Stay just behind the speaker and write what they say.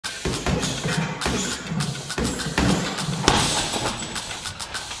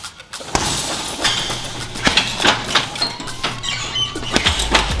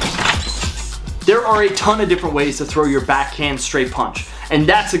are a ton of different ways to throw your backhand straight punch, and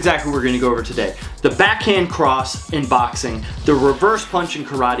that's exactly what we're going to go over today. The backhand cross in boxing, the reverse punch in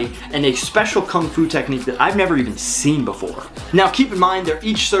karate, and a special kung fu technique that I've never even seen before. Now keep in mind, they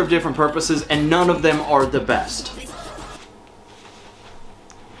each serve different purposes and none of them are the best.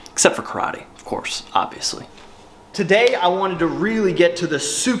 Except for karate, of course, obviously. Today I wanted to really get to the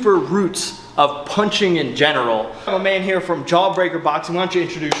super roots of punching in general. I'm a man here from Jawbreaker Boxing. Why don't you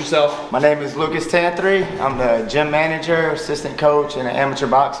introduce yourself? My name is Lucas Tanthry. I'm the gym manager, assistant coach, and an amateur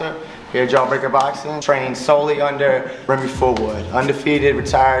boxer here at Jawbreaker Boxing. Trained solely under Remy Fullwood, undefeated,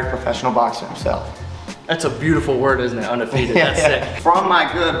 retired professional boxer himself. That's a beautiful word, isn't it? Undefeated. That's sick. From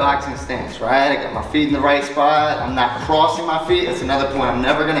my good boxing stance, right? I got my feet in the right spot. I'm not crossing my feet. That's another point. I'm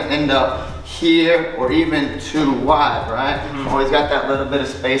never gonna end up here or even too wide, right? Always got that little bit of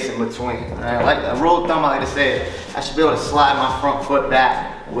space in between. Right? Like a rule of thumb, I like to say it, I should be able to slide my front foot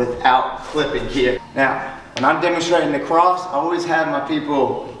back without clipping here. Now, when I'm demonstrating the cross, I always have my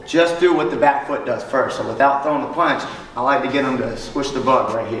people just do what the back foot does first. So without throwing the punch, I like to get them to squish the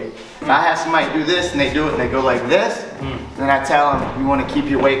bug right here. If I have somebody do this and they do it and they go like this, then I tell them, you want to keep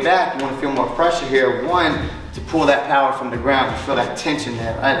your weight back, you want to feel more pressure here. One, to pull that power from the ground, you feel that tension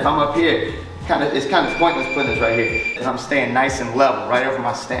there, right? If I'm up here, it's kind of pointless putting this right here. And I'm staying nice and level, right over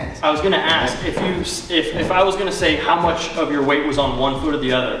my stance. I was gonna ask, if I was gonna say how much of your weight was on one foot or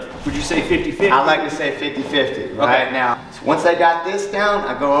the other, would you say 50-50? I like to say 50-50, right? Okay. Now, so once I got this down,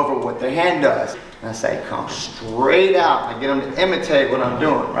 I go over what their hand does. And I say, come straight out. I get them to imitate what I'm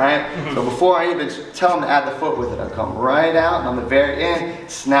doing, right? So before I even tell them to add the foot with it, I come right out and on the very end,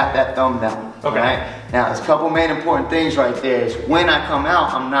 snap that thumb down, right? Now, there's a couple main important things right there is when I come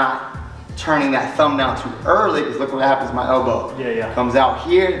out, I'm not turning that thumb down too early, because look what happens to my elbow. Comes out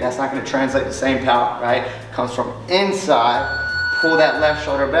here, that's not going to translate the same power, right? Comes from inside, pull that left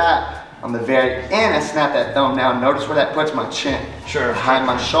shoulder back. On the very end, I snap that thumb down. Notice where that puts my chin. Behind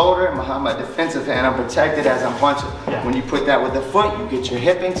my shoulder and behind my defensive hand, I'm protected as I'm punching. When you put that with the foot, you get your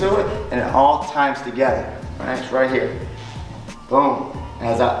hip into it, and it all times together. Right? It's right here. Boom.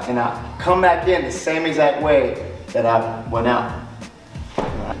 And I come back in the same exact way that I went out.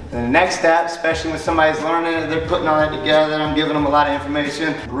 And the next step, especially when somebody's learning it, they're putting all that together, I'm giving them a lot of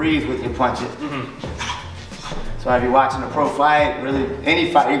information, breathe with your punches. So if you're watching a pro fight, really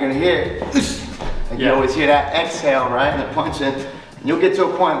any fight, you're gonna hear, like you always hear that exhale, right, and the punching. And you'll get to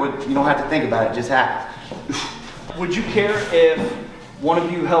a point where you don't have to think about it, it just happens. Would you care if one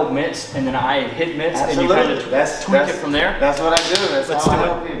of you held mitts and then I hit mitts and you kind of tweak it from there? That's what I do. That's how I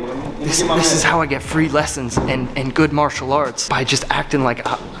help people. This is how I get free lessons and good martial arts, by just acting like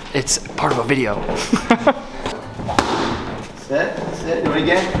it's part of a video. That's it. Do it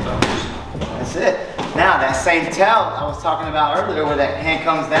again. That's it. Now that same tell I was talking about earlier, where that hand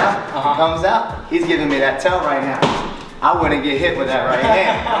comes down, comes out, he's giving me that tell right now. I wouldn't get hit with that right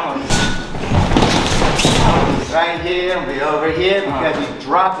hand. Right here, and be over here, because he's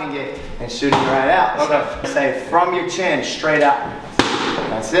dropping it and shooting right out. Say from your chin, straight out.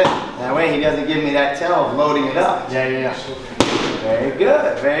 That's it. That way he doesn't give me that tell of loading it up. Very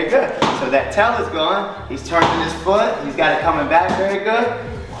good, very good. So that tell is gone. He's turning his foot. He's got it coming back very good.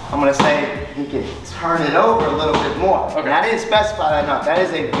 I'm gonna say he can turn it over a little bit more. And I didn't specify that enough. That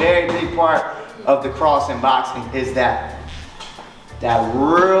is a very big part of the cross in boxing, is that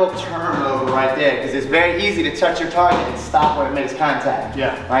real turnover right there, because it's very easy to touch your target and stop where it makes contact.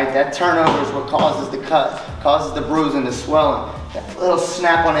 Right? That turnover is what causes the cut, causes the bruising, the swelling. That little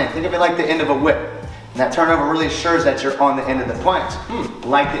snap on it. Think of it like the end of a whip. And that turnover really assures that you're on the end of the punch,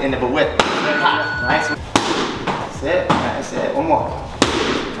 like the end of a whip. Right? So that's it. That's it. One more.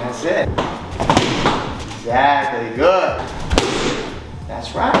 That's it. Exactly. Good.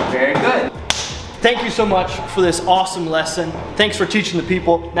 That's right. Very good. Thank you so much for this awesome lesson. Thanks for teaching the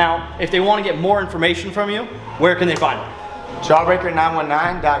people. Now, if they want to get more information from you, where can they find it?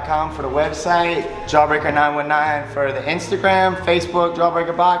 Jawbreaker919.com for the website, Jawbreaker919 for the Instagram, Facebook,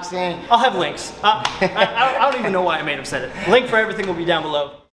 Jawbreaker Boxing. I'll have links. I don't even know why I made him say it. Link for everything will be down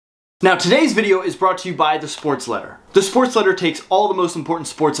below. Now, today's video is brought to you by The Sports Letter. The Sports Letter takes all the most important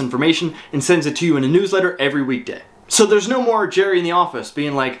sports information and sends it to you in a newsletter every weekday. So there's no more Jerry in the office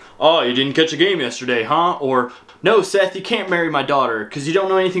being like, oh, you didn't catch a game yesterday, huh? Or, no, Seth, you can't marry my daughter because you don't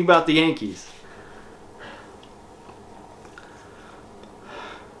know anything about the Yankees.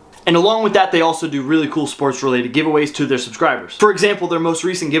 And along with that, they also do really cool sports-related giveaways to their subscribers. For example, their most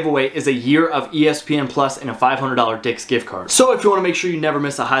recent giveaway is a year of ESPN Plus and a $500 Dick's gift card. So if you want to make sure you never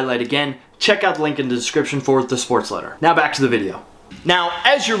miss a highlight again, check out the link in the description for The Sports Letter. Now back to the video. Now,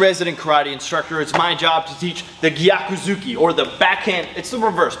 as your resident karate instructor, it's my job to teach the gyaku, or the backhand, it's the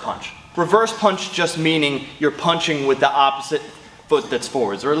reverse punch. Reverse punch just meaning you're punching with the opposite foot that's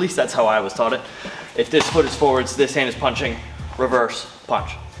forwards, or at least that's how I was taught it. If this foot is forwards, this hand is punching, reverse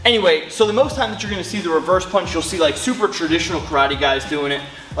punch. Anyway, so the most time that you're gonna see the reverse punch, you'll see like super traditional karate guys doing it.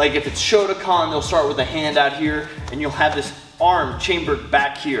 Like if it's Shotokan, they'll start with a hand out here, and you'll have this arm chambered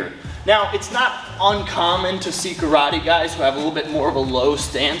back here. Now, it's not uncommon to see karate guys who have a little bit more of a low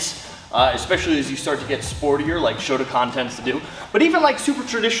stance, especially as you start to get sportier, like Shotokan tends to do. But even like super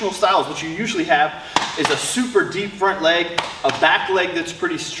traditional styles, what you usually have is a super deep front leg, a back leg that's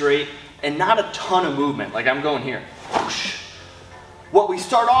pretty straight, and not a ton of movement, like I'm going here. Whoosh. What we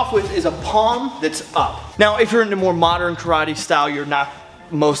start off with is a palm that's up. Now, if you're in a more modern karate style, you're not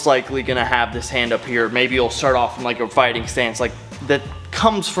most likely gonna have this hand up here. Maybe you'll start off in like a fighting stance like that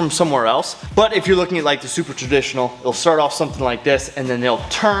comes from somewhere else. But if you're looking at like the super traditional, they'll start off something like this, and then they'll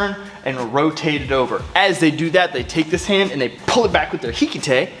turn and rotate it over. As they do that, they take this hand and they pull it back with their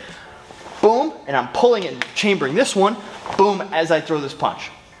hikite, boom, and I'm pulling it and chambering this one, boom, as I throw this punch,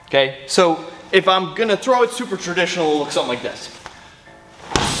 okay? So if I'm gonna throw it super traditional, it'll look something like this.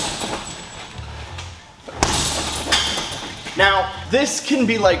 Now, this can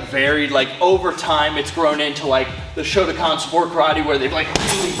be like varied, like over time it's grown into like the Shotokan sport karate where they've like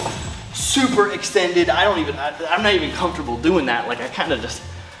really super extended. I'm not even comfortable doing that. Like I kind of just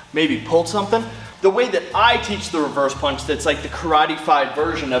maybe pulled something. The way that I teach the reverse punch, that's like the karate-fied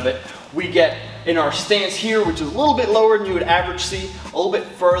version of it, we get in our stance here, which is a little bit lower than you would average see, a little bit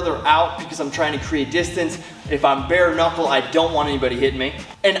further out because I'm trying to create distance. If I'm bare knuckle, I don't want anybody hitting me.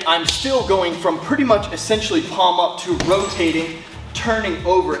 And I'm still going from pretty much essentially palm up to rotating, turning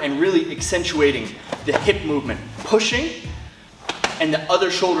over, and really accentuating the hip movement, pushing, and the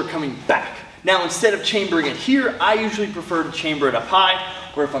other shoulder coming back. Now, instead of chambering it here, I usually prefer to chamber it up high,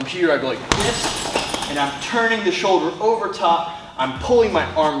 where if I'm here, I go like this, and I'm turning the shoulder over top, I'm pulling my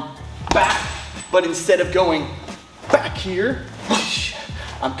arm back, but instead of going back here,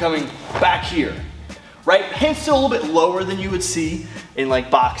 I'm coming back here. Right? Hand's still a little bit lower than you would see in like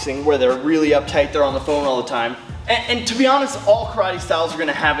boxing, where they're really uptight, they're on the phone all the time. And to be honest, all karate styles are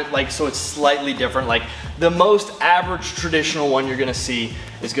gonna have it like so it's slightly different. Like the most average traditional one you're gonna see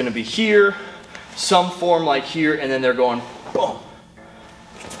is gonna be here, some form like here, and then they're going boom.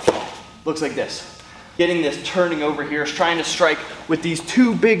 Looks like this. Getting this turning over here, is trying to strike with these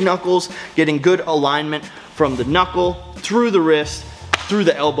two big knuckles, getting good alignment from the knuckle, through the wrist, through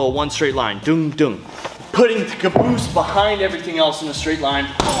the elbow, one straight line, dung dung. Putting the caboose behind everything else in a straight line.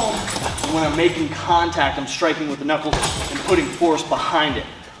 And when I'm making contact, I'm striking with the knuckles and putting force behind it.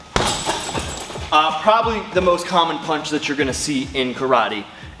 Probably the most common punch that you're gonna see in karate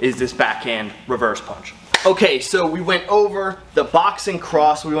is this backhand reverse punch. Okay, so we went over the boxing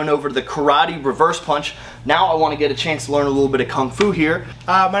cross, we went over the karate reverse punch. Now I want to get a chance to learn a little bit of Kung Fu here.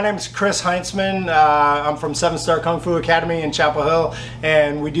 My name is Chris Heinzman. I'm from 7-Star Kung Fu Academy in Chapel Hill,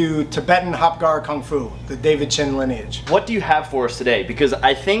 and we do Tibetan Hapgar Kung Fu, the David Chin lineage. What do you have for us today? Because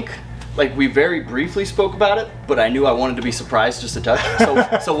I think, like, we very briefly spoke about it, but I knew I wanted to be surprised just a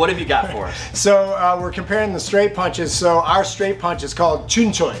touch. So what have you got for us? So we're comparing the straight punches. So our straight punch is called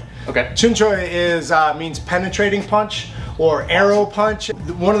Chuun Choi. Okay. Chuun Choi is means penetrating punch or arrow punch.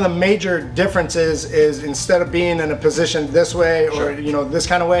 One of the major differences is instead of being in a position this way or this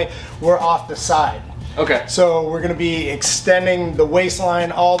kind of way, we're off the side. Okay. So we're going to be extending the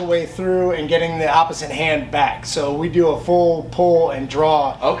waistline all the way through and getting the opposite hand back. So we do a full pull and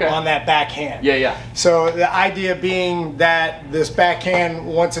draw on that backhand. Yeah, yeah. So the idea being that this backhand,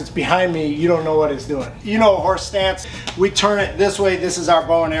 once it's behind me, you don't know what it's doing. You know, horse stance, we turn it this way, this is our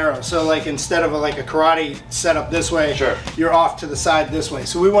bow and arrow. So like instead of like a karate setup this way, you're off to the side this way.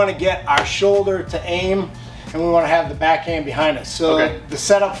 So we want to get our shoulder to aim, and we want to have the backhand behind us. So the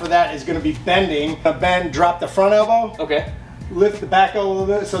setup for that is going to be bending. Bend, drop the front elbow. Okay. Lift the back elbow a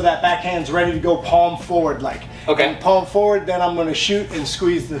little bit so that backhand's ready to go palm forward like. Okay. And palm forward, then I'm going to shoot and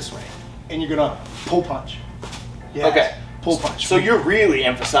squeeze this way. And you're going to pull punch. Yes. Okay. Pull punch. So you're really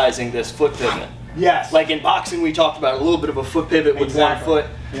emphasizing this foot pivot. Yes. Like in boxing, we talked about a little bit of a foot pivot with one foot.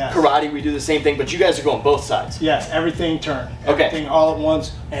 Yes. Karate, we do the same thing, but you guys are going both sides. Yes, everything turn. Okay. Everything all at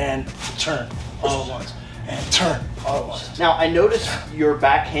once and turn all at once. And turn all at once. Now I noticed your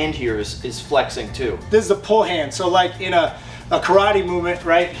backhand here is flexing too. This is a pull hand. So like in a karate movement,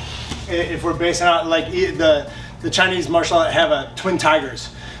 right? If we're basing out like the Chinese martial art have a twin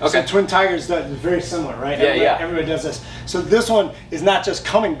tigers. Okay. So twin tigers is very similar, right? Yeah, everybody does this. So this one is not just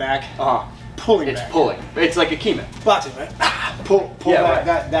coming back, pulling back. It's pulling. It's like a kime. Boxing, right? Pull back,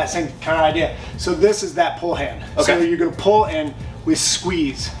 that same kind of idea. So this is that pull hand. Okay. So you're gonna pull and we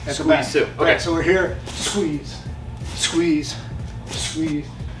squeeze at the back. Squeeze too. Okay. Right, so we're here, squeeze, squeeze, squeeze,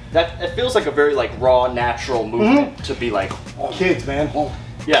 That it feels like a very like raw, natural movement to be like. Kids, man.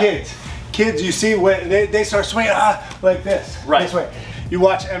 Yeah. Kids, you see when they start swinging like this. Right. This way. You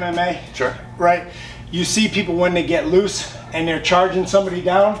watch MMA. Sure. Right. You see people when they get loose and they're charging somebody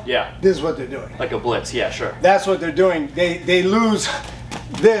down. Yeah. This is what they're doing. Like a blitz. Yeah, sure. That's what they're doing. They lose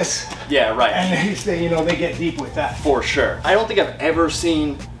this. Yeah, right. And they get deep with that. For sure. I don't think I've ever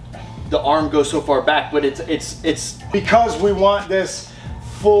seen the arm go so far back, but it's because we want this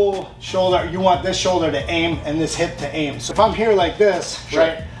full shoulder. You want this shoulder to aim and this hip to aim. So if I'm here like this, sure.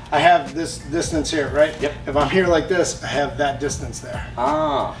 right, I have this distance here, right? Yep. If I'm here like this, I have that distance there.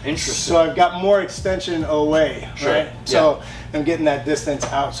 Ah, interesting. So I've got more extension away, sure. right? So I'm getting that distance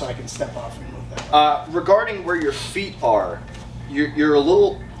out so I can step off and move that. Regarding where your feet are, you're a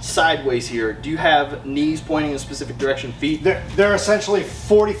little sideways here. Do you have knees pointing in a specific direction, feet? They're essentially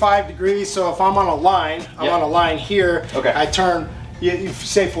 45 degrees. So if I'm on a line, I'm on a line here. Okay. I turn. You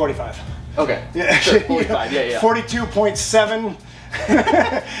say 45. Okay. Yeah. Sure, 45. Yeah. 42.7.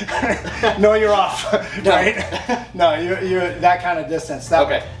 No, you're off. Right? No, you're that kind of distance. That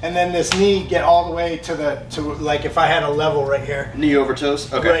okay. Way. And then this knee get all the way to like if I had a level right here. Knee over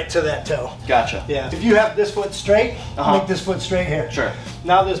toes. Okay. Right to that toe. Gotcha. Yeah. If you have this foot straight, make this foot straight here. Sure.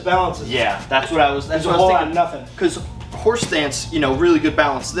 Now this balances. Yeah, that's what I was. That's what I was thinking. Nothing. Because horse stance, really good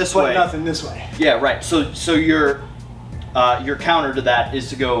balance this way. Nothing this way. Yeah, right. So your counter to that is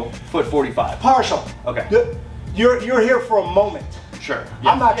to go foot 45. Partial. Okay. You're here for a moment. Sure.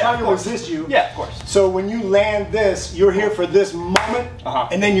 Yeah. I'm not trying to resist you. Yeah, of course. So when you land this, you're here for this moment,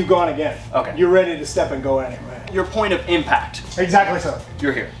 and then you go on again. Okay. You're ready to step and go anyway. Your point of impact. Exactly so.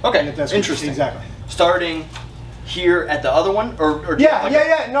 You're here. Okay. That's interesting. Exactly. Starting here at the other one, or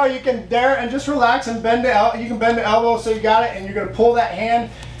yeah. No, you can there and just relax and bend the you can bend the elbow so you got it, and you're gonna pull that hand,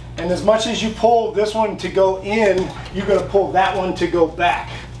 and as much as you pull this one to go in, you're gonna pull that one to go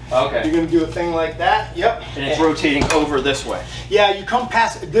back. Okay. You're gonna do a thing like that. Yep. And it's rotating over this way. Yeah, you come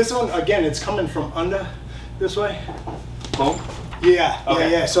past this one again. It's coming from under this way. Boom. Yeah.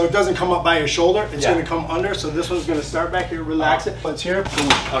 Okay. Yeah. So it doesn't come up by your shoulder. It's gonna come under. So this one's gonna start back here. Relax it. It's here. Boom.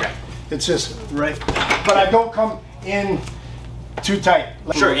 Okay. It's just right. But I don't come in too tight.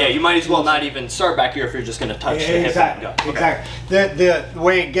 Sure. Yeah. You might as well not even start back here if you're just gonna touch the hip and go. Okay. Exactly. The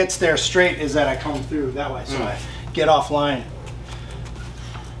way it gets there straight is that I come through that way. So I get offline.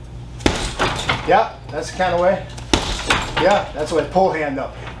 Yeah, that's the kind of way. Yeah, that's the way. Pull hand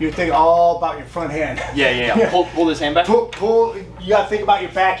though. You think all about your front hand. Yeah. Pull this hand back. Pull. You gotta think about your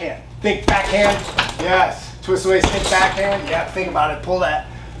backhand. Think backhand. Yes. Twist away. Think backhand. Yeah. Think about it. Pull that.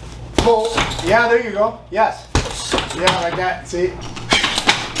 Pull. Yeah. There you go. Yes. Yeah, like that. See.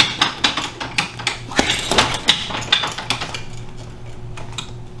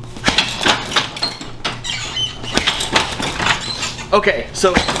 Okay,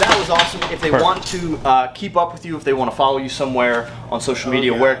 so that was awesome. If they want to keep up with you, if they want to follow you somewhere on social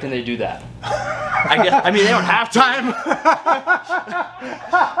media, where can they do that? I mean, they don't have time.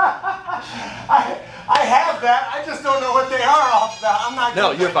 I have that. I just don't know what they are off that. I'm not.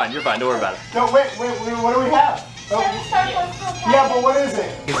 No, you're fine. You're fine. Don't worry about it. No, wait. What do we have? Oh. Yeah, but what is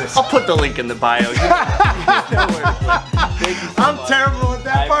it? I'll put the link in the bio. I'm terrible with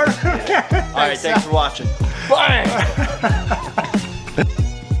that part. All right, thanks for watching. Bye.